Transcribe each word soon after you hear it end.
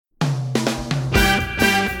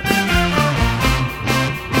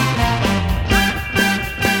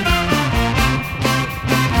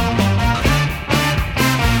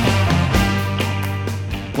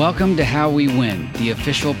Welcome to How We Win, the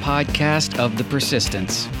official podcast of The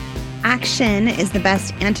Persistence. Action is the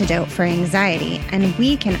best antidote for anxiety, and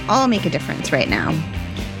we can all make a difference right now.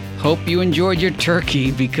 Hope you enjoyed your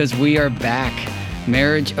turkey because we are back.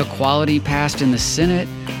 Marriage equality passed in the Senate.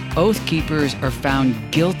 Oath Keepers are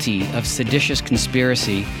found guilty of seditious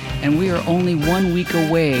conspiracy, and we are only 1 week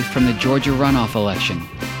away from the Georgia runoff election.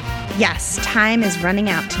 Yes, time is running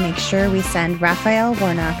out to make sure we send Raphael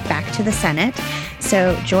Warnock back to the Senate.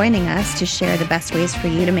 So joining us to share the best ways for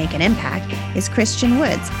you to make an impact is Christian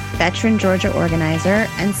Woods, veteran Georgia organizer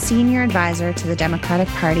and senior advisor to the Democratic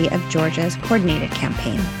Party of Georgia's coordinated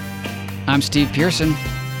campaign. I'm Steve Pearson.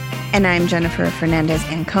 And I'm Jennifer Fernandez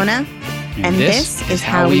Ancona. And this is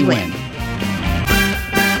How We Win.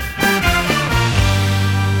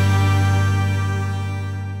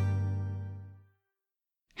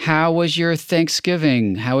 How was your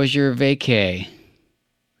Thanksgiving? How was your vacay?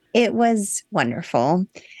 It was wonderful.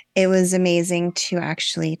 It was amazing to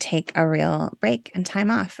actually take a real break and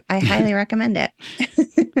time off. I highly recommend it.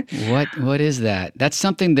 What is that? That's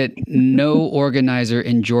something that no organizer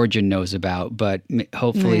in Georgia knows about, but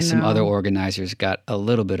hopefully some other organizers got a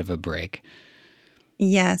little bit of a break.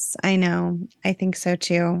 Yes, I know. I think so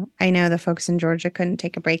too. I know the folks in Georgia couldn't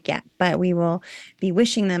take a break yet, but we will be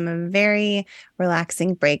wishing them a very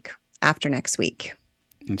relaxing break after next week.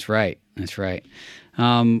 That's right. That's right.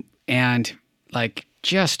 And like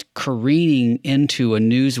just careening into a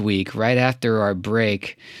news week right after our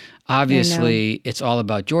break. Obviously, it's all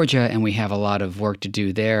about Georgia, and we have a lot of work to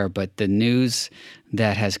do there. But the news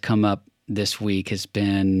that has come up this week has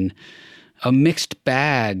been a mixed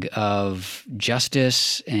bag of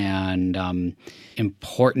justice and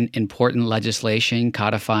important legislation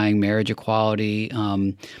codifying marriage equality.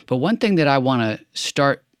 But one thing that I want to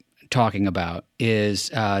start talking about is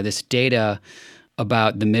this data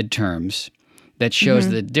about the midterms that shows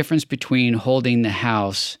the difference between holding the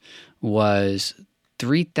House was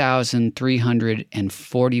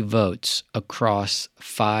 3,340 votes across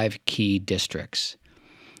 5 key districts.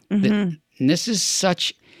 And this is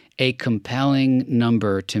such a compelling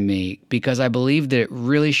number to me because I believe that it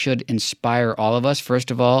really should inspire all of us,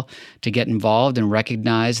 first of all, to get involved and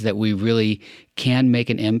recognize that we really can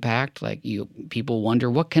make an impact. Like people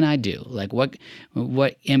wonder, what can I do? Like what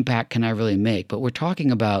impact can I really make? But we're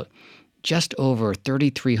talking about just over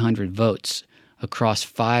 3,300 votes across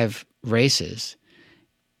 5 races.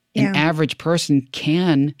 An average person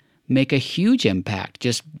can make a huge impact,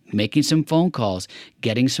 just making some phone calls,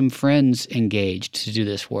 getting some friends engaged to do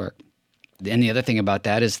this work. And the other thing about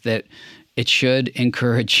that is that it should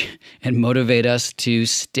encourage and motivate us to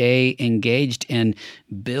stay engaged and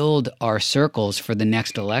build our circles for the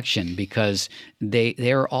next election because they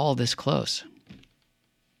are all this close.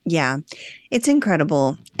 Yeah, it's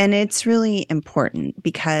incredible. And it's really important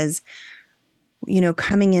because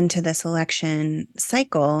coming into this election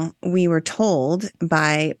cycle, we were told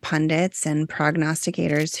by pundits and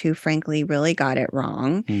prognosticators who frankly really got it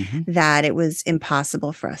wrong that it was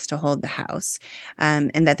impossible for us to hold the House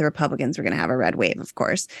and that the Republicans were going to have a red wave, of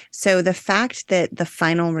course. So the fact that the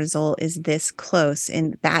final result is this close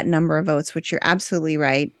in that number of votes, which you're absolutely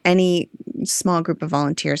right, any small group of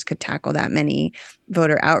volunteers could tackle that many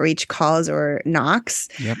voter outreach calls or knocks,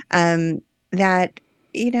 that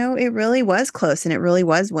it really was close and it really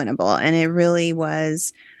was winnable. And it really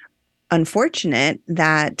was unfortunate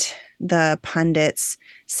that the pundits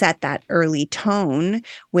set that early tone,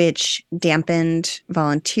 which dampened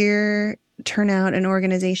volunteer turnout and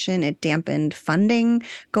organization. It dampened funding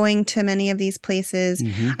going to many of these places.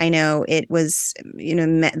 I know it was,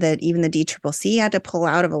 that even the DCCC had to pull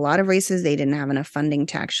out of a lot of races. They didn't have enough funding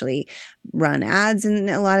to actually run ads in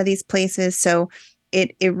a lot of these places. So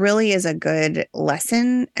it really is a good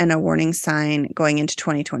lesson and a warning sign going into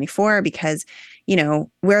 2024 because,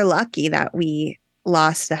 we're lucky that we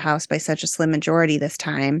lost the House by such a slim majority this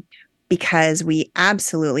time because we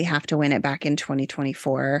absolutely have to win it back in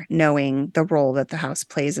 2024, knowing the role that the House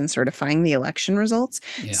plays in certifying the election results.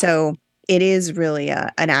 Yeah. So it is really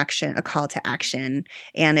a call to action.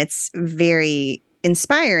 And it's very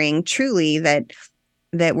inspiring, truly, that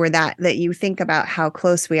you think about how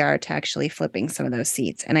close we are to actually flipping some of those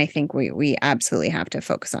seats. And I think we absolutely have to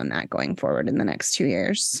focus on that going forward in the next 2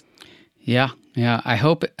 years. Yeah. I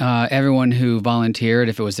hope everyone who volunteered,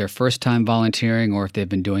 if it was their first time volunteering or if they've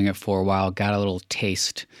been doing it for a while, got a little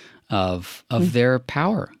taste of their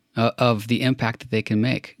power, of the impact that they can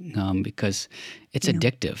make, because it's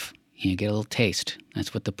addictive. You get a little taste.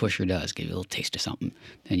 That's what the pusher does, give you a little taste of something.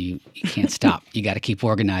 Then you can't stop. You got to keep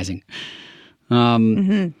organizing.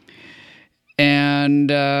 And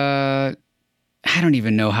I don't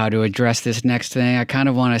even know how to address this next thing. I kind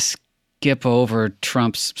of want to skip over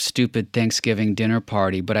Trump's stupid Thanksgiving dinner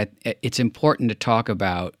party, but it's important to talk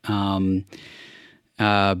about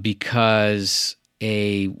because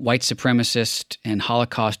a white supremacist and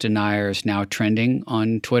Holocaust denier is now trending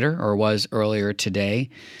on Twitter, or was earlier today.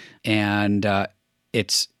 And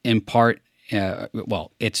it's in part,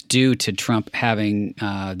 it's due to Trump having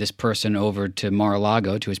this person over to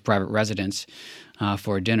Mar-a-Lago, to his private residence,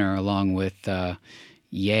 for dinner, along with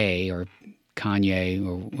Ye or Kanye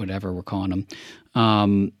or whatever we're calling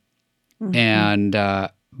him.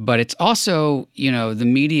 But it's also, the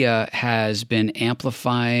media has been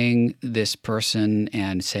amplifying this person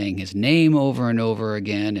and saying his name over and over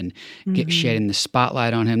again and shedding the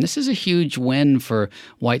spotlight on him. This is a huge win for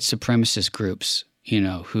white supremacist groups,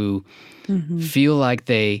 who feel like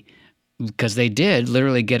because they did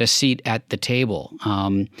literally get a seat at the table.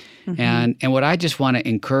 And what I just want to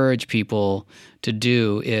encourage people to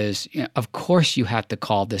do is, of course, you have to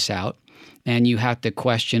call this out. And you have to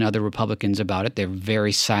question other Republicans about it. They're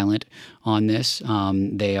very silent on this.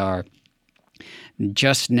 They are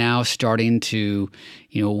just now starting to,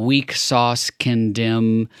 weak sauce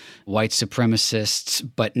condemn white supremacists,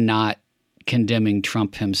 but not condemning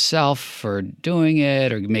Trump himself for doing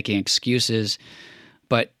it or making excuses.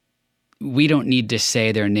 But we don't need to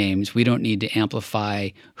say their names. We don't need to amplify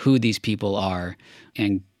who these people are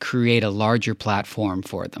and create a larger platform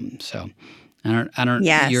for them. So I don't.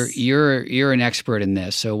 Yes. You're an expert in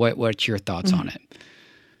this. So what's your thoughts on it?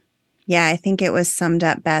 Yeah, I think it was summed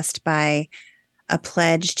up best by a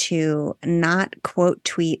pledge to not quote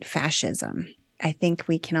tweet fascism. I think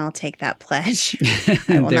we can all take that pledge.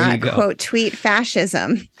 I will not quote tweet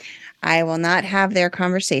fascism. I will not have their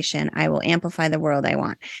conversation. I will amplify the world I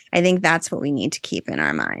want. I think that's what we need to keep in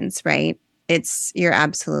our minds, right? You're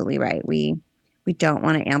absolutely right. We don't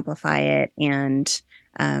want to amplify it, and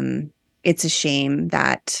it's a shame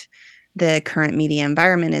that the current media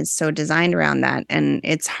environment is so designed around that, and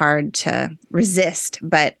it's hard to resist.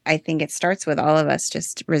 But I think it starts with all of us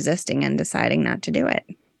just resisting and deciding not to do it.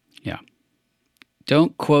 Yeah.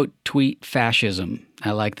 Don't quote tweet fascism.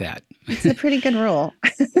 I like that. It's a pretty good rule.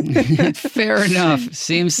 Fair enough.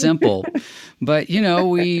 Seems simple. But,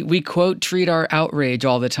 we quote treat our outrage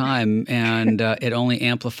all the time, and it only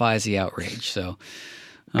amplifies the outrage. So,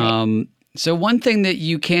 right. So one thing that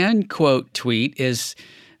you can quote tweet is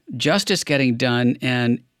justice getting done,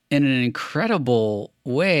 and in an incredible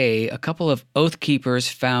way, a couple of Oath Keepers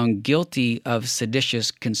found guilty of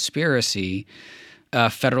seditious conspiracy. A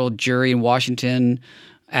federal jury in Washington,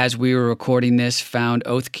 as we were recording this, found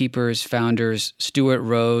Oath Keepers founders Stuart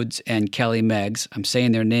Rhodes and Kelly Meggs. I'm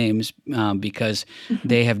saying their names because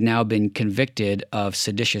they have now been convicted of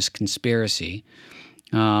seditious conspiracy.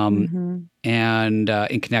 And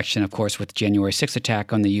in connection, of course, with the January 6th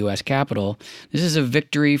attack on the U.S. Capitol. This is a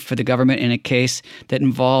victory for the government in a case that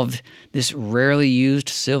involved this rarely used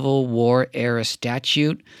Civil War-era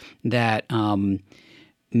statute that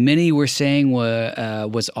many were saying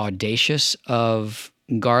was audacious of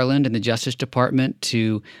Garland and the Justice Department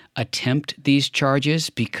to attempt these charges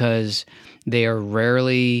because they are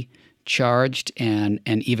rarely charged and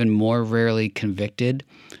even more rarely convicted.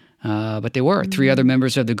 But they were. 3 other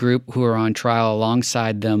members of the group who were on trial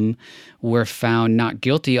alongside them were found not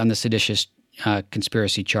guilty on the seditious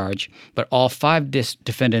conspiracy charge, but all 5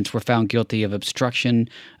 defendants were found guilty of obstruction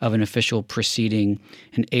of an official proceeding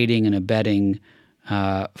and aiding and abetting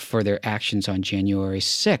for their actions on January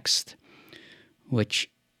 6th,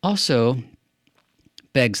 which also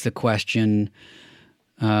begs the question,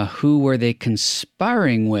 who were they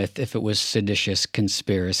conspiring with if it was seditious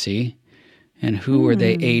conspiracy? And who were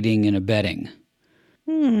they aiding and abetting?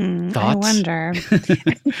 Thoughts? I wonder.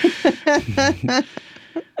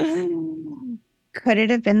 Could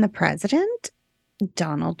it have been the president?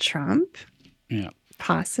 Donald Trump? Yeah.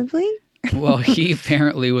 Possibly. Well, he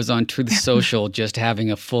apparently was on Truth Social just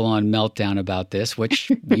having a full-on meltdown about this,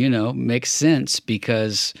 which, makes sense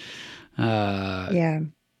because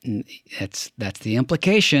that's the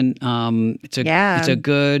implication. It's a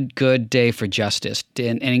good day for justice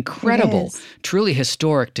and incredible, truly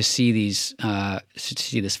historic to see this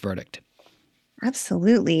verdict.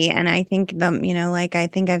 Absolutely. And I think like I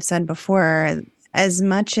think I've said before, as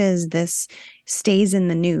much as this stays in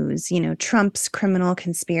the news, Trump's criminal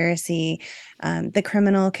conspiracy, the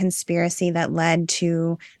criminal conspiracy that led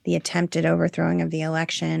to the attempted overthrowing of the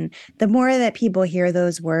election, the more that people hear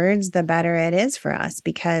those words, the better it is for us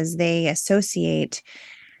because they associate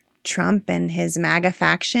Trump and his MAGA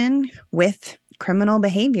faction with criminal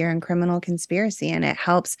behavior and criminal conspiracy. And it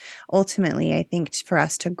helps ultimately, I think, for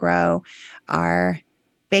us to grow our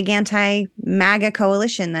big anti-MAGA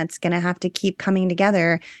coalition that's going to have to keep coming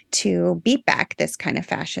together to beat back this kind of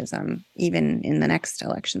fascism, even in the next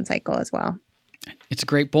election cycle as well. It's a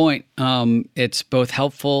great point. It's both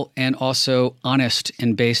helpful and also honest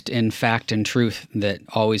and based in fact and truth that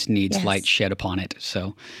always needs light shed upon it.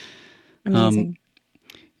 So, amazing.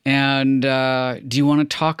 And do you want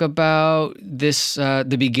to talk about this,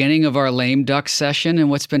 the beginning of our lame duck session and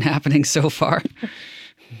what's been happening so far?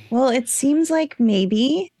 Well, it seems like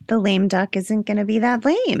maybe the lame duck isn't going to be that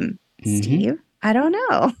lame, Steve. I don't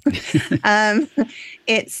know.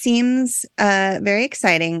 It seems very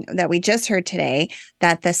exciting that we just heard today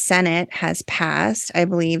that the Senate has passed, I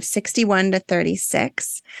believe, 61 to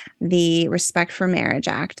 36, the Respect for Marriage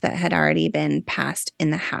Act that had already been passed in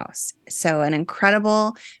the House. So an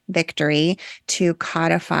incredible victory to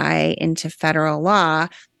codify into federal law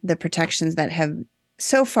the protections that have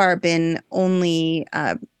so far been only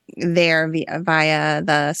there via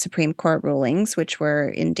the Supreme Court rulings, which were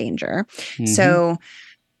in danger. So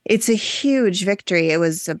it's a huge victory. It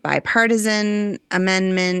was a bipartisan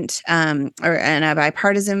amendment and a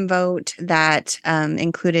bipartisan vote that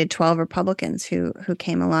included 12 Republicans who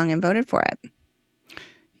came along and voted for it.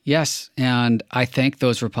 Yes, and I thank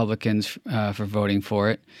those Republicans for voting for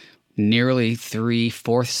it. Nearly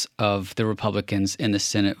 3/4 of the Republicans in the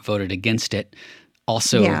Senate voted against it.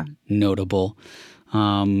 Also notable.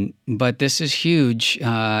 But this is huge.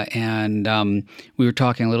 And we were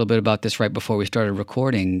talking a little bit about this right before we started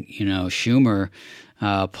recording. You know, Schumer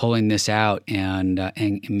pulling this out and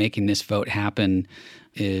making this vote happen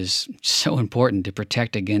is so important to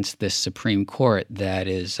protect against this Supreme Court that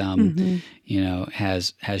is, you know,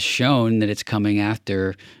 has shown that it's coming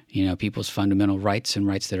after, you know, people's fundamental rights and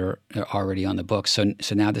rights that are already on the books.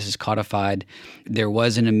 So now this is codified. There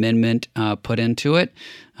was an amendment put into it,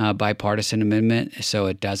 bipartisan amendment. So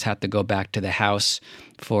it does have to go back to the House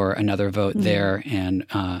for another vote there, and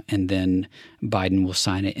then Biden will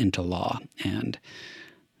sign it into law, and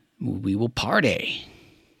we will party.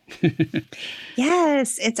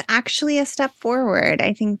 Yes, it's actually a step forward.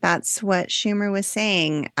 I think that's what Schumer was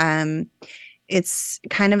saying. It's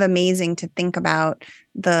kind of amazing to think about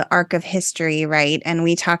the arc of history, right? And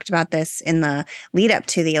we talked about this in the lead up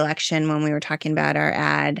to the election when we were talking about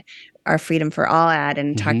our Freedom for All ad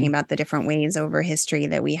and talking about the different ways over history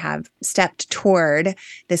that we have stepped toward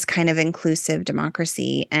this kind of inclusive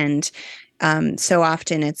democracy. And so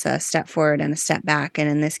often it's a step forward and a step back. And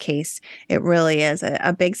in this case, it really is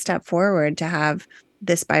a big step forward to have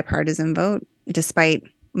this bipartisan vote, despite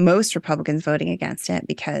most Republicans voting against it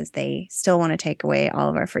because they still want to take away all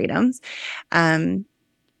of our freedoms.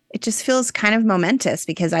 It just feels kind of momentous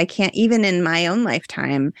because I can't, even in my own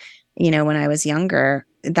lifetime, you know, when I was younger,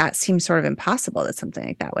 that seems sort of impossible that something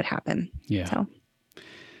like that would happen. Yeah. So.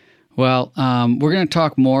 Well, we're going to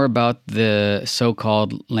talk more about the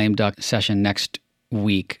so-called lame duck session next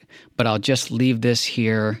week, but I'll just leave this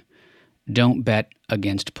here. Don't bet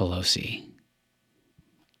against Pelosi.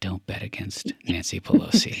 Don't bet against Nancy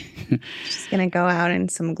Pelosi. She's going to go out in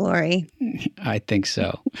some glory. I think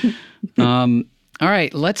so. All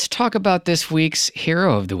right, let's talk about this week's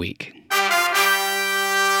Hero of the Week.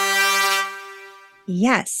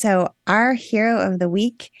 Yes, so our Hero of the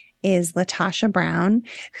Week is LaTosha Brown,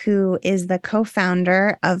 who is the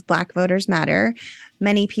co-founder of Black Voters Matter.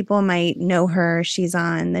 Many people might know her. She's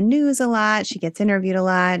on the news a lot. She gets interviewed a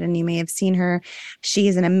lot, and you may have seen her.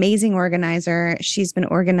 She's an amazing organizer. She's been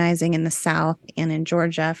organizing in the South and in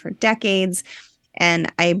Georgia for decades.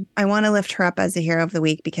 And I want to lift her up as a Hero of the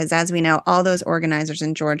Week because, as we know, all those organizers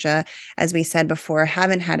in Georgia, as we said before,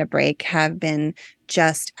 haven't had a break, have been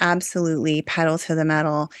just absolutely pedal to the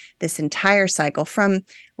metal this entire cycle from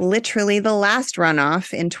literally the last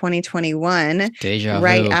runoff in 2021,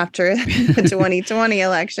 right after the 2020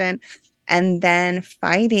 election, and then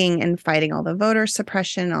fighting all the voter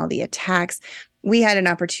suppression, all the attacks. We had an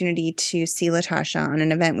opportunity to see LaTosha on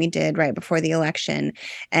an event we did right before the election.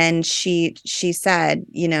 And she said,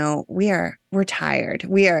 you know, we're tired.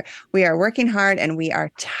 We are working hard and we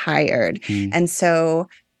are tired. And so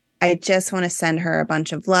I just want to send her a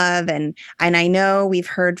bunch of love. And I know we've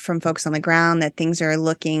heard from folks on the ground that things are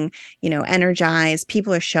looking, you know, energized.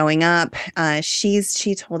 People are showing up. She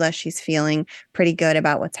told us she's feeling pretty good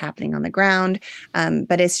about what's happening on the ground.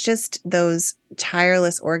 But it's just those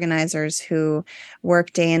tireless organizers who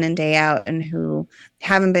work day in and day out and who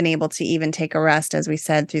haven't been able to even take a rest, as we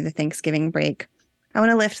said, through the Thanksgiving break. I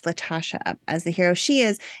want to lift LaTosha up as the hero she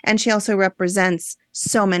is. And she also represents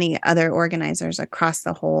so many other organizers across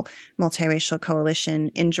the whole multiracial coalition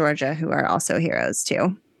in Georgia who are also heroes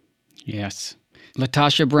too. Yes.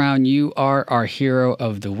 LaTosha Brown, you are our Hero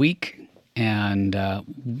of the Week. And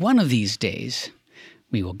one of these days,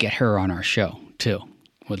 we will get her on our show, too.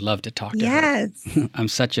 Would love to talk to her. Yes. I'm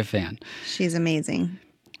such a fan. She's amazing.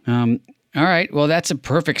 All right. Well, that's a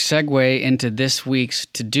perfect segue into this week's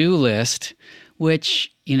to-do list,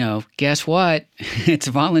 which, guess what? It's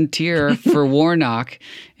volunteer for Warnock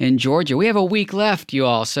in Georgia. We have a week left, you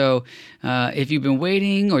all. So if you've been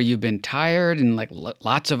waiting or you've been tired, and like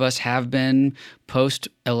lots of us have been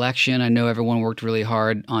post-election, I know everyone worked really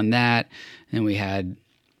hard on that. And we had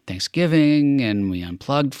Thanksgiving and we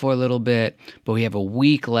unplugged for a little bit, but we have a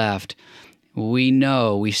week left.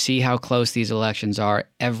 We see how close these elections are.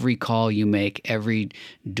 Every call you make, every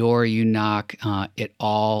door you knock, it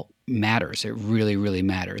all matters. It really, really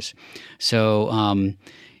matters. So,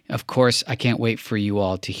 of course, I can't wait for you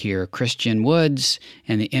all to hear Christian Woods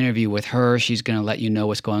and the interview with her. She's going to let you know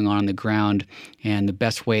what's going on the ground and the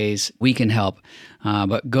best ways we can help.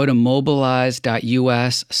 But go to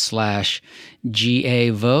mobilize.us/GA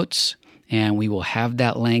votes. And we will have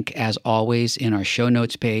that link, as always, in our show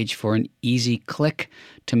notes page for an easy click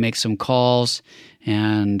to make some calls.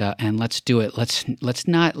 And let's do it. Let's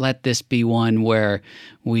not let this be one where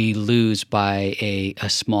we lose by a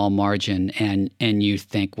small margin and you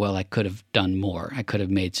think, well, I could have done more. I could have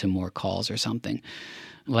made some more calls or something.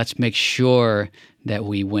 Let's make sure that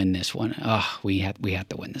we win this one. We have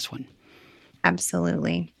to win this one.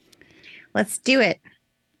 Absolutely. Let's do it.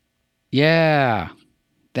 Yeah,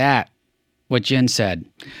 what Jen said.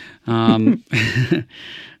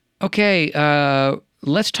 Okay,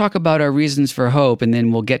 let's talk about our reasons for hope, and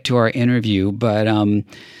then we'll get to our interview. But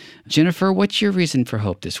Jennifer, what's your reason for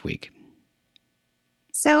hope this week?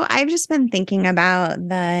 So I've just been thinking about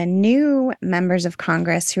the new members of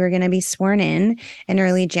Congress who are going to be sworn in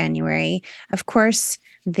early January. Of course,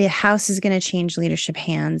 the House is going to change leadership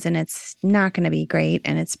hands, and it's not going to be great,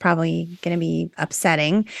 and it's probably going to be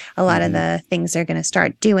upsetting, a lot of the things they're going to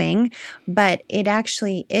start doing. But it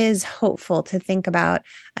actually is hopeful to think about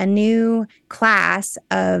a new class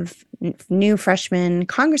of new freshman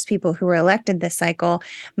congresspeople who were elected this cycle,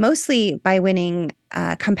 mostly by winning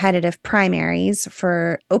competitive primaries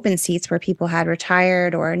for open seats where people had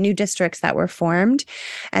retired or new districts that were formed.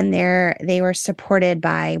 And they were supported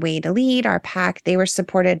by Way to Lead, our PAC. They were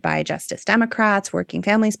supported by Justice Democrats, Working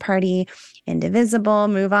Families Party, Indivisible,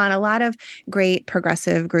 Move On. A lot of great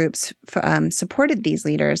progressive groups supported these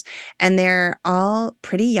leaders. And they're all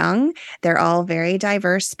pretty young. They're all very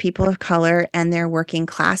diverse people of color, and they're working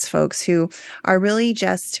class folks who are really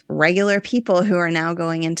just regular people who are now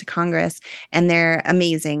going into Congress, and they're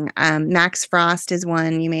amazing. Max Frost is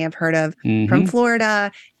one you may have heard of from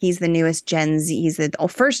Florida. He's the newest Gen Z. He's the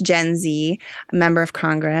first Gen Z member of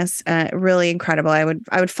Congress. Really incredible. I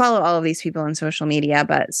would follow all of these people on social media,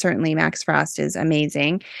 but certainly Max Frost is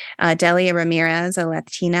amazing. Delia Ramirez, a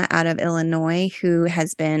Latina out of Illinois, who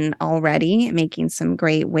has been already making some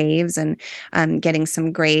great waves and getting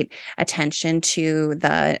some great attention to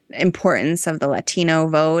the importance of the Latino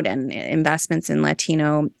vote and investments in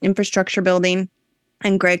Latino infrastructure building.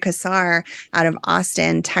 And Greg Casar out of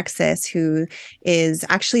Austin, Texas, who is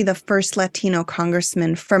actually the first Latino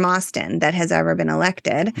congressman from Austin that has ever been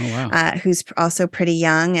elected, who's also pretty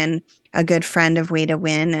young and a good friend of Way to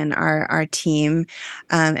Win and our team.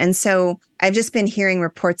 And so I've just been hearing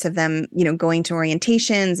reports of them, going to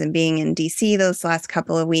orientations and being in DC those last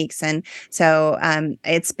couple of weeks. And so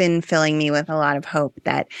it's been filling me with a lot of hope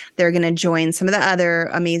that they're going to join some of the other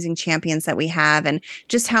amazing champions that we have, and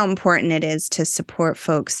just how important it is to support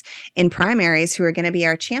folks in primaries who are going to be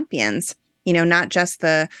our champions. Not just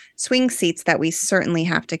the swing seats that we certainly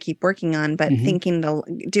have to keep working on, but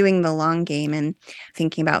doing the long game and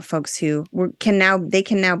thinking about folks who can now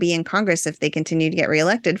be in Congress if they continue to get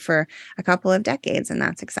reelected for a couple of decades, and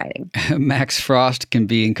that's exciting. Max Frost can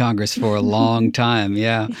be in Congress for a long time.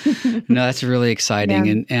 Yeah, no, that's really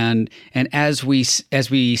exciting. Yeah. And as we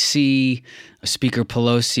see Speaker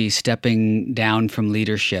Pelosi stepping down from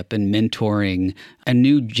leadership and mentoring a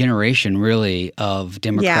new generation, really, of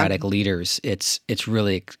Democratic leaders, it's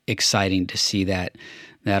really exciting to see that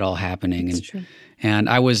all happening. That's true. And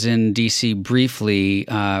I was in D.C. briefly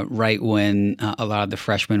right when a lot of the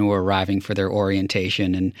freshmen were arriving for their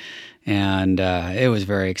orientation, and it was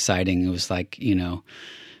very exciting. It was like,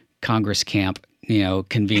 Congress camp,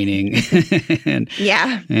 convening.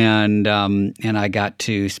 and I got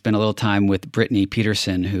to spend a little time with Brittany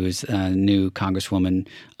Peterson, who's a new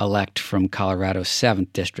Congresswoman-elect from Colorado's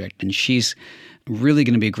 7th District. And she's really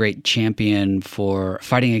going to be a great champion for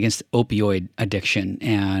fighting against opioid addiction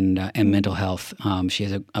and mental health. She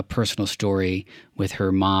has a personal story with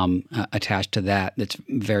her mom attached to that's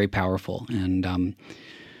very powerful. And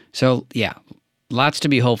lots to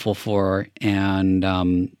be hopeful for. And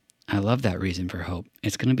I love that reason for hope.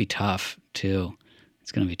 It's going to be tough, too.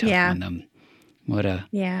 It's going to be tough on them. What a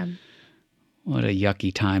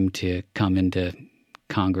yucky time to come into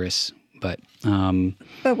Congress. But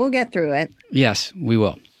we'll get through it. Yes, we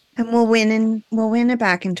will. And we'll win it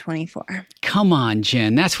back in 24. Come on,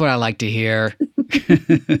 Jen. That's what I like to hear.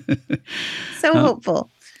 So hopeful.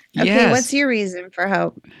 Okay, yes. What's your reason for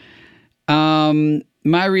hope?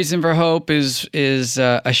 My reason for hope is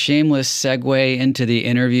a shameless segue into the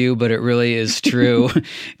interview, but it really is true.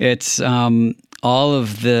 It's all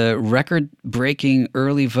of the record-breaking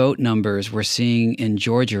early vote numbers we're seeing in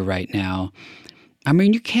Georgia right now. I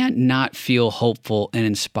mean, you can't not feel hopeful and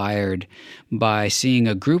inspired by seeing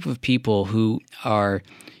a group of people who are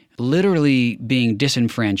literally being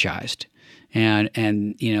disenfranchised.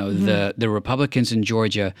 And you know, the Republicans in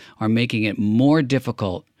Georgia are making it more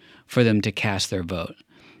difficult for them to cast their vote.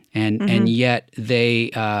 And yet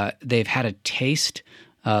they've had a taste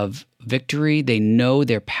of victory. They know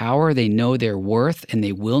their power, they know their worth, and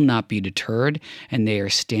they will not be deterred. And they are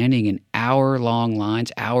standing in hour-long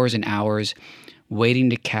lines, hours and hours, waiting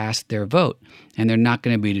to cast their vote, and they're not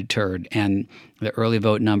going to be deterred. And the early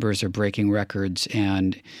vote numbers are breaking records,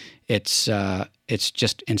 and it's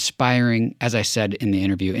just inspiring, as I said in the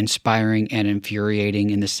interview, inspiring and infuriating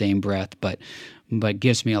in the same breath, but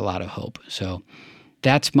gives me a lot of hope. So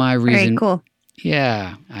that's my reason. Very cool.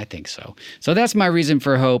 Yeah, I think so. So that's my reason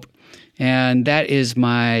for hope, and that is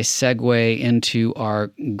my segue into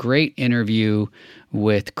our great interview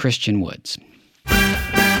with Christian Woods.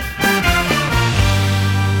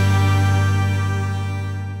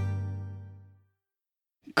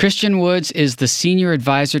 Christian Woods is the senior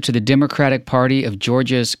advisor to the Democratic Party of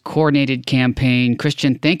Georgia's coordinated campaign.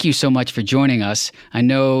 Christian, thank you so much for joining us. I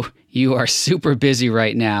know you are super busy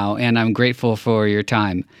right now, and I'm grateful for your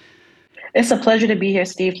time. It's a pleasure to be here,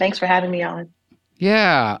 Steve. Thanks for having me on.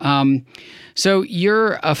 Yeah. So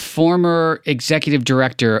you're a former executive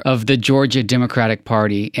director of the Georgia Democratic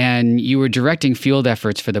Party, and you were directing field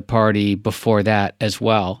efforts for the party before that as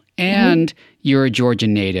well. And you're a Georgia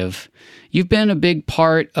native. You've been a big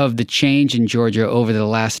part of the change in Georgia over the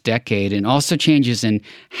last decade, and also changes in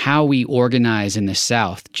how we organize in the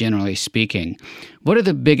South, generally speaking. What are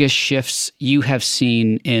the biggest shifts you have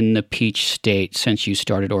seen in the Peach State since you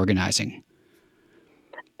started organizing?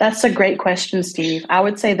 That's a great question, Steve. I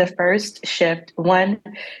would say the first shift, one,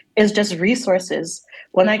 is just resources.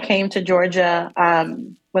 When I came to Georgia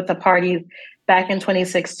with the party back in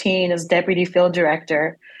 2016 as deputy field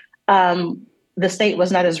director, the state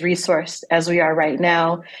was not as resourced as we are right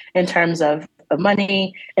now in terms of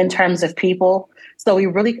money, in terms of people. So we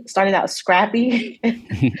really started out scrappy.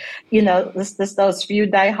 You know, those few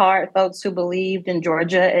diehard folks who believed in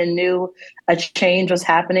Georgia and knew a change was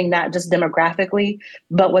happening, not just demographically,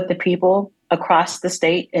 but with the people across the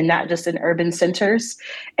state and not just in urban centers,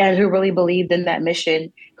 and who really believed in that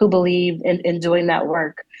mission, who believed in doing that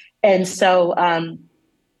work. And so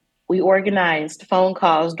we organized phone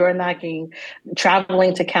calls, door knocking,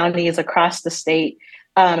 traveling to counties across the state,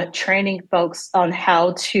 training folks on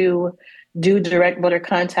how to do direct voter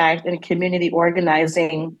contact and community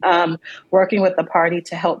organizing, working with the party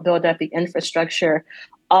to help build up the infrastructure.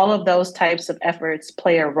 All of those types of efforts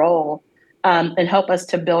play a role and help us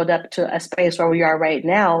to build up to a space where we are right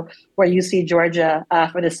now, where you see Georgia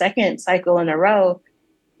for the second cycle in a row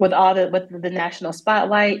with the national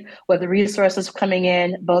spotlight, with the resources coming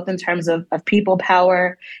in, both in terms of people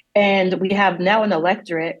power, and we have now an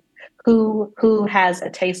electorate who has a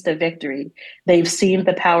taste of victory. They've seen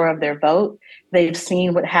the power of their vote. They've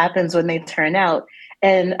seen what happens when they turn out,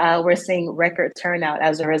 and we're seeing record turnout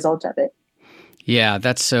as a result of it. Yeah,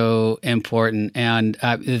 that's so important, and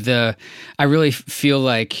I really feel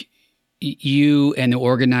like you and the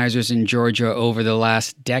organizers in Georgia over the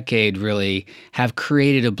last decade really have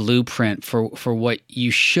created a blueprint for what you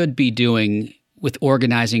should be doing with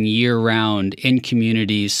organizing year-round in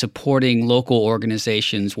communities, supporting local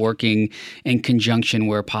organizations, working in conjunction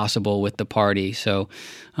where possible with the party. So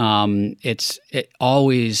it's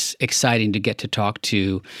always exciting to get to talk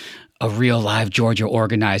to a real live Georgia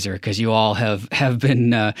organizer, because you all have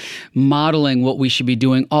been modeling what we should be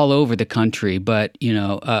doing all over the country, but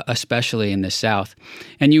especially in the South.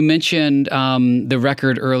 And you mentioned the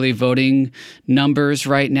record early voting numbers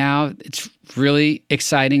right now. It's really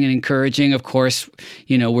exciting and encouraging. Of course,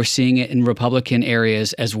 we're seeing it in Republican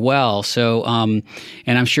areas as well. So, and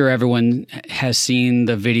I'm sure everyone has seen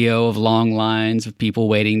the video of long lines of people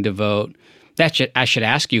waiting to vote. I should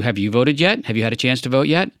ask you, have you voted yet? Have you had a chance to vote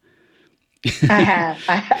yet? I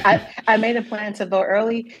have. I made a plan to vote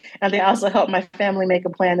early, and they also helped my family make a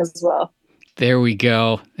plan as well. There we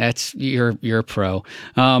go. That's you're a pro.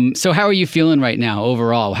 So how are you feeling right now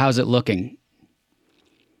overall? How's it looking?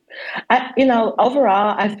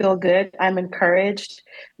 Overall, I feel good. I'm encouraged.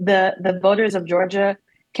 The voters of Georgia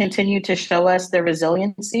continue to show us their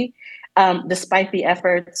resiliency, despite the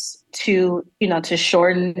efforts to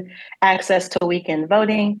shorten access to weekend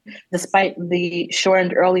voting, despite the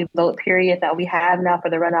shortened early vote period that we have now for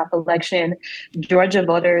the runoff election. Georgia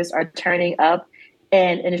voters are turning up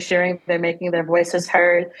and ensuring they're making their voices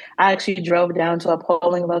heard. I actually drove down to a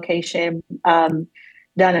polling location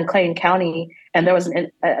down in Clayton County, and there was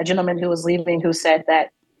a gentleman who was leaving who said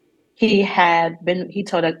that he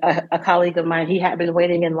told a colleague of mine he had been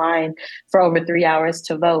waiting in line for over 3 hours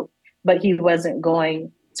to vote, but he wasn't going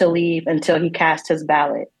to leave until he cast his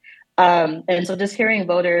ballot. And so just hearing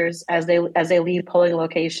voters as they leave polling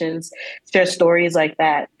locations share stories like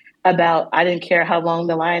that about, I didn't care how long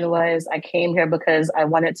the line was. I came here because I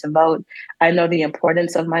wanted to vote. I know the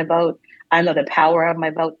importance of my vote. I know the power of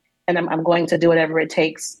my vote, and I'm going to do whatever it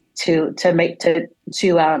takes to take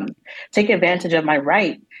advantage of my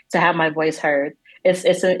right to have my voice heard.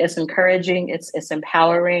 It's encouraging. It's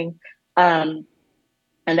empowering. And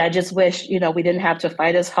I just wish, we didn't have to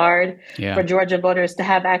fight as hard for Georgia voters to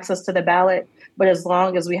have access to the ballot. But as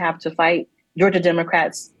long as we have to fight, Georgia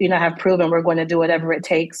Democrats, have proven we're going to do whatever it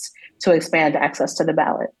takes to expand access to the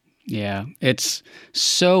ballot. Yeah, it's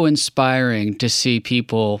so inspiring to see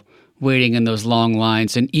people waiting in those long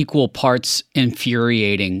lines, and equal parts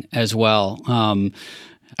infuriating as well.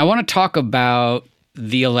 I want to talk about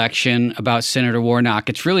the election, about Senator Warnock.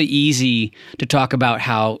 It's really easy to talk about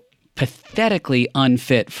how pathetically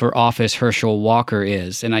unfit for office Herschel Walker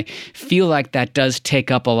is. And I feel like that does take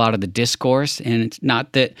up a lot of the discourse. And it's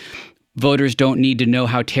not that voters don't need to know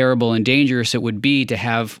how terrible and dangerous it would be to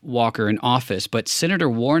have Walker in office, but Senator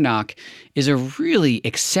Warnock is a really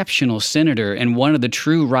exceptional senator and one of the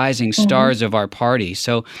true rising stars of our party.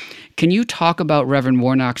 So can you talk about Reverend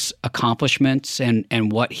Warnock's accomplishments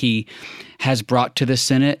and what he has brought to the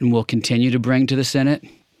Senate and will continue to bring to the Senate?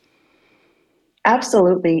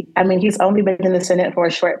 Absolutely. I mean, he's only been in the Senate for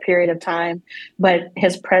a short period of time, but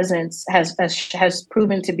his presence has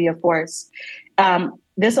proven to be a force.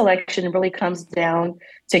 This election really comes down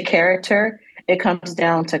to character. It comes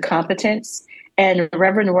down to competence. And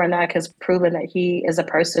Reverend Warnock has proven that he is a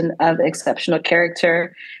person of exceptional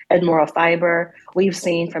character and moral fiber. We've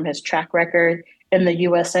seen from his track record in the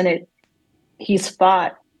U.S. Senate, he's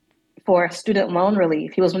fought for student loan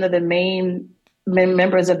relief. He was one of the main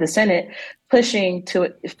members of the Senate pushing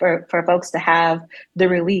for folks to have the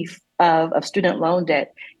relief of student loan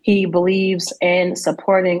debt. He believes in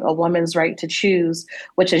supporting a woman's right to choose,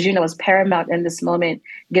 which, as you know, is paramount in this moment,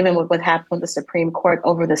 given what happened with the Supreme Court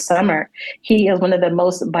over the summer. He is one of the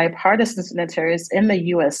most bipartisan senators in the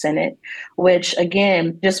U.S. Senate, which,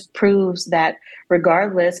 again, just proves that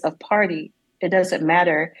regardless of party, it doesn't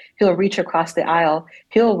matter. He'll reach across the aisle.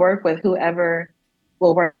 He'll work with whoever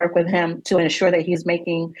will work with him to ensure that he's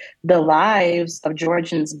making the lives of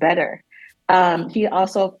Georgians better. He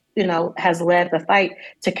also, has led the fight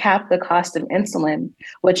to cap the cost of insulin,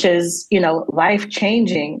 which is,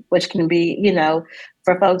 life-changing, which can be,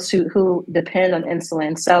 for folks who depend on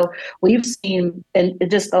insulin. So we've seen in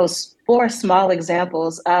just those 4 small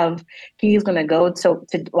examples of he's going to go to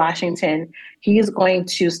Washington, he's going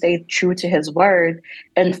to stay true to his word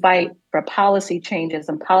and fight for policy changes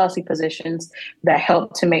and policy positions that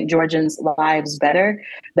help to make Georgians' lives better,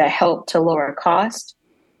 that help to lower cost,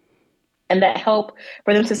 and that help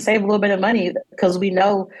for them to save a little bit of money, because we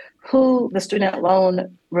know who the student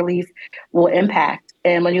loan relief will impact.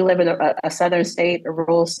 And when you live in a southern state, a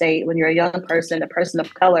rural state, when you're a young person, a person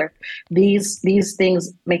of color, these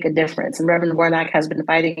things make a difference. And Reverend Warnock has been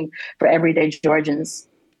fighting for everyday Georgians.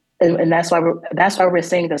 And that's why we're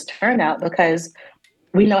seeing this turnout, because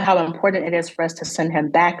we know how important it is for us to send him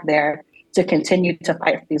back there to continue to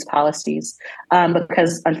fight for these policies.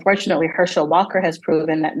 Because unfortunately, Herschel Walker has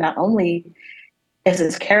proven that not only is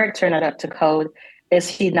his character not up to code, is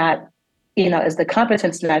he not, is the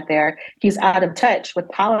competence not there, he's out of touch with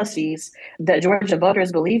policies that Georgia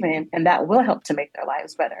voters believe in, and that will help to make their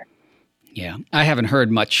lives better. Yeah, I haven't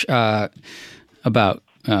heard much about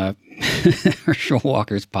Herschel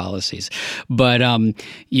Walker's policies, but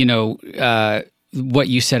what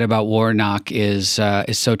you said about Warnock is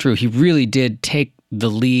so true. He really did take the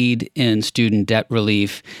lead in student debt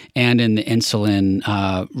relief and in the insulin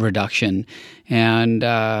reduction. And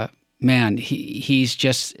man, he's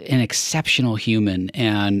just an exceptional human.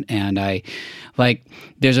 And I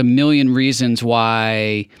there's a million reasons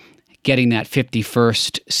why getting that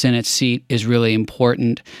 51st Senate seat is really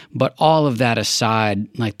important. But all of that aside,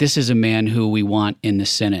 like, this is a man who we want in the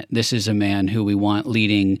Senate. This is a man who we want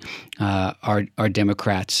leading our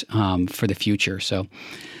Democrats for the future. So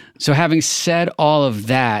having said all of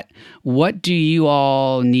that, what do you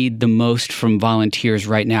all need the most from volunteers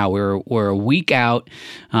right now? We're a week out.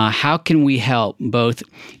 How can we help both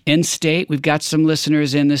in state? We've got some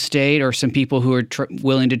listeners in the state, or some people who are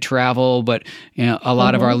willing to travel, but a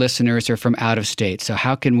lot of our listeners are from out of state. So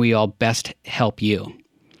how can we all best help you?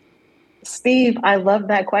 Steve, I love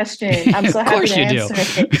that question. I'm so happy to answer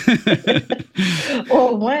it.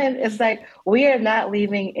 Well, one is like, we are not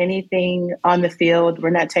leaving anything on the field.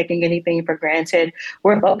 We're not taking anything for granted.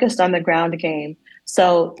 We're focused on the ground game.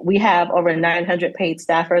 So we have over 900 paid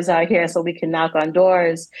staffers out here, so we can knock on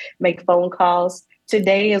doors, make phone calls.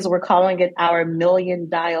 Today is, we're calling it our million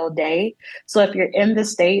dial day. So if you're in the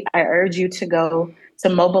state, I urge you to go to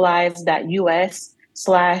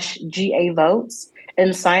mobilize.us/GA votes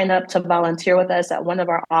and sign up to volunteer with us at one of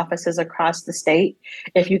our offices across the state.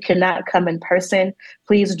 If you cannot come in person,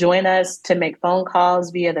 please join us to make phone calls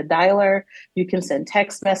via the dialer. You can send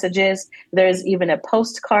text messages. There's even a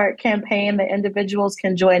postcard campaign that individuals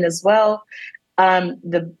can join as well.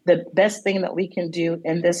 The best thing that we can do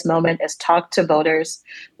in this moment is talk to voters,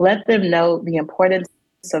 let them know the importance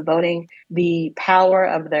of voting, the power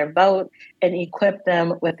of their vote, and equip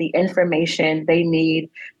them with the information they need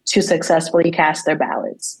to successfully cast their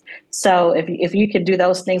ballots. So if you could do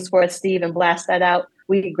those things for us, Steve, and blast that out,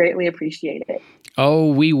 we'd greatly appreciate it.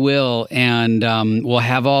 Oh, we will. And we'll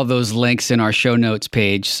have all those links in our show notes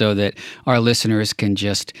page so that our listeners can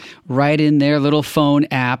just write in their little phone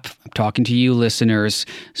app. I'm talking to you, listeners.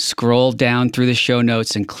 Scroll down through the show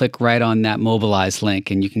notes and click right on that Mobilize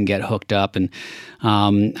link, and you can get hooked up. And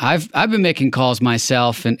I've been making calls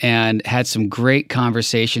myself and had some great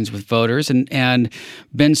conversations with voters and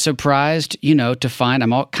been surprised, to find,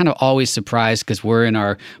 I'm kind of always surprised because we're in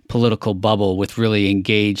our political bubble with really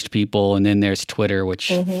engaged people, and then there's Twitter,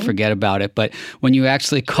 which forget about it. But when you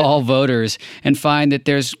actually call voters and find that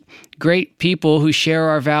there's great people who share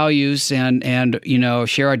our values and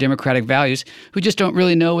share our democratic values, who just don't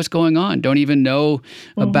really know what's going on, don't even know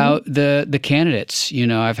about the candidates.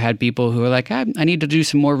 I've had people who are like, I need to do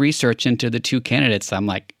some more research into the two candidates. I'm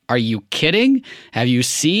like, are you kidding? Have you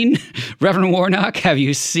seen Reverend Warnock? Have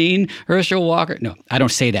you seen Herschel Walker? No, I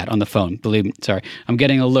don't say that on the phone. Believe me. Sorry. I'm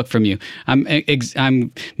getting a look from you.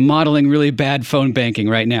 I'm modeling really bad phone banking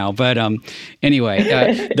right now. But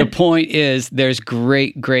anyway, the point is there's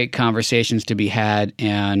great conversations to be had,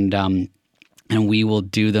 and we will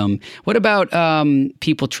do them. What about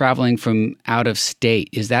people traveling from out of state?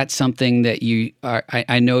 Is that something that you are?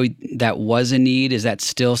 I know that was a need. Is that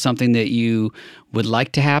still something that you would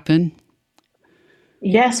like to happen?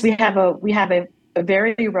 Yes, we have a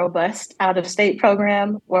very robust out-of-state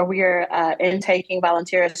program where we are intaking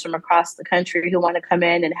volunteers from across the country who want to come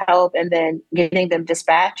in and help, and then getting them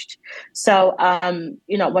dispatched. So,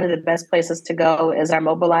 one of the best places to go is our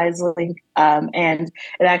Mobilize link, and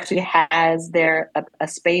it actually has a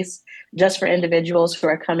space just for individuals who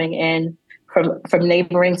are coming in from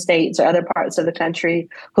neighboring states or other parts of the country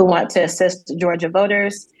who want to assist Georgia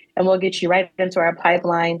voters, and we'll get you right into our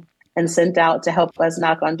pipeline and sent out to help us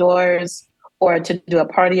knock on doors, or to do a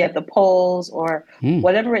party at the polls, or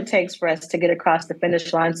whatever it takes for us to get across the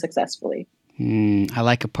finish line successfully. I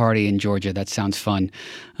like a party in Georgia. That sounds fun.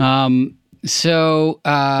 We're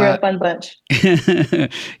a fun bunch.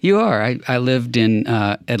 You are. I lived in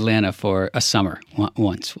Atlanta for a summer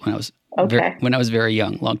once when I was very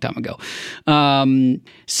young, long time ago.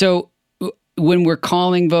 So when we're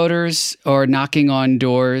calling voters or knocking on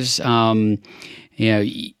doors,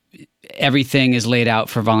 everything is laid out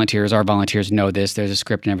for volunteers. Our volunteers know this. There's a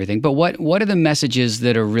script and everything. But what are the messages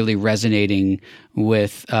that are really resonating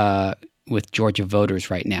with Georgia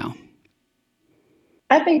voters right now?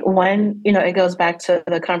 I think one, it goes back to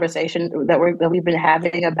the conversation that we've been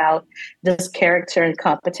having about this character and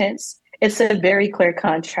competence. It's a very clear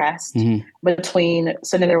contrast between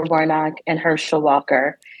Senator Warnock and Herschel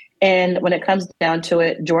Walker. And when it comes down to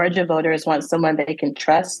it, Georgia voters want someone they can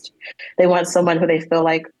trust. They want someone who they feel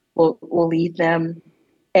like will lead them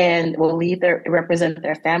and will represent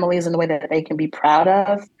their families in a way that they can be proud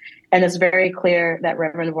of. And it's very clear that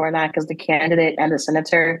Reverend Warnock is the candidate and the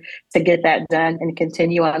senator to get that done and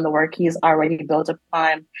continue on the work he's already built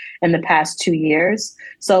upon in the past 2 years.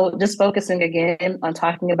 So just focusing again on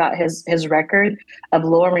talking about his record of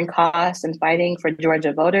lowering costs and fighting for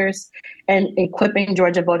Georgia voters, and equipping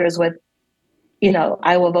Georgia voters with,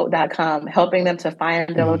 iwillvote.com, helping them to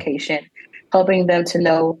find their location, helping them to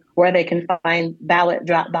know where they can find ballot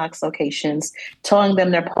drop box locations, telling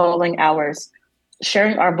them their polling hours,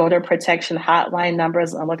 sharing our voter protection hotline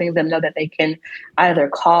numbers and letting them know that they can either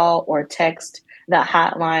call or text that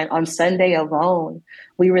hotline. On Sunday alone,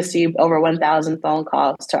 we received over 1,000 phone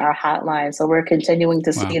calls to our hotline. So we're continuing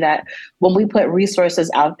to see that when we put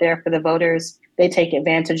resources out there for the voters, they take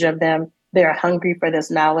advantage of them. They're hungry for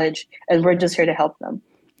this knowledge, and we're just here to help them.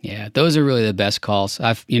 Yeah, those are really the best calls.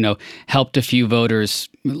 I've, helped a few voters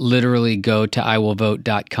literally go to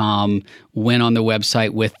iwillvote.com, went on the website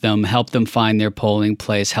with them, helped them find their polling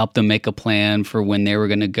place, helped them make a plan for when they were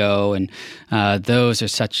going to go. And those are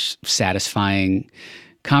such satisfying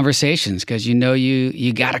conversations because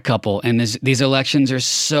you got a couple. And these elections are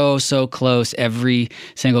so close. Every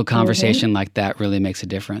single conversation like that really makes a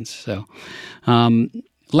difference. So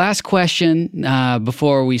last question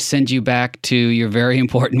before we send you back to your very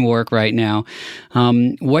important work right now.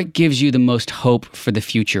 What gives you the most hope for the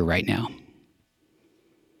future right now?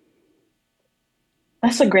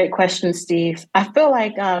 That's a great question, Steve. I feel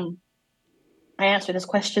like I answer this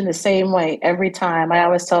question the same way every time. I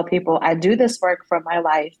always tell people I do this work for my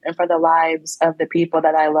life and for the lives of the people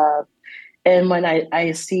that I love. And when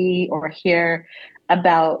I see or hear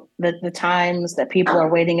about the times that people are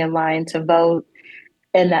waiting in line to vote,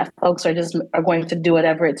 and that folks are going to do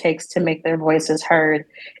whatever it takes to make their voices heard.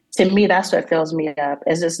 To me, that's what fills me up,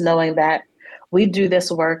 is just knowing that we do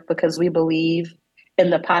this work because we believe in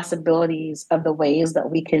the possibilities of the ways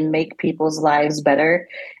that we can make people's lives better,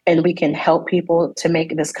 and we can help people to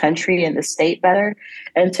make this country and the state better.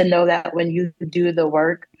 And to know that when you do the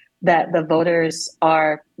work, that the voters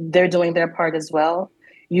they're doing their part as well.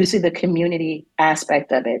 You see the community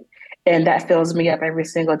aspect of it. And that fills me up every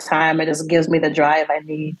single time. It just gives me the drive I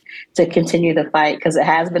need to continue the fight, because it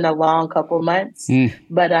has been a long couple months,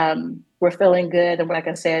 but we're feeling good. And like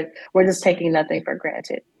I said, we're just taking nothing for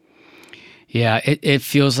granted. Yeah, it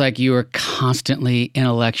feels like you are constantly in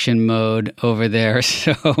election mode over there.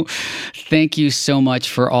 So thank you so much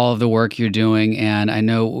for all of the work you're doing. And I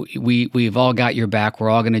know we've all got your back. We're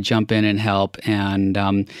all going to jump in and help.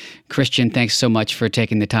 And Christian, thanks so much for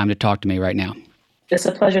taking the time to talk to me right now. It's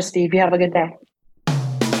a pleasure, Steve. You have a good day.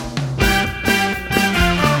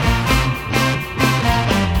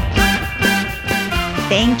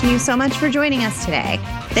 Thank you so much for joining us today.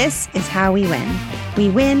 This is how we win. We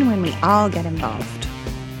win when we all get involved.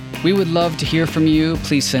 We would love to hear from you.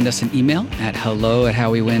 Please send us an email at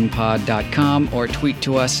hello@howwewinpod.com or tweet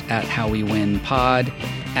to us at howwewinpod,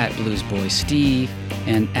 at bluesboysteve,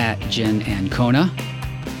 and at Jen Ancona.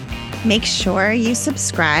 Make sure you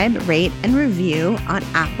subscribe, rate, and review on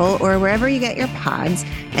Apple or wherever you get your pods,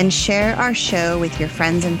 and share our show with your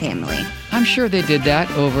friends and family. I'm sure they did that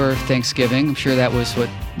over Thanksgiving. I'm sure that was what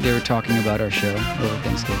they were talking about our show over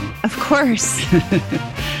Thanksgiving. Of course.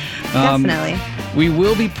 Definitely. We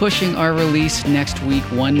will be pushing our release next week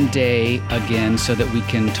one day again so that we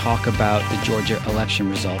can talk about the Georgia election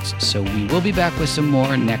results. So we will be back with some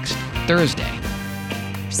more next Thursday.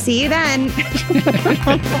 See you then.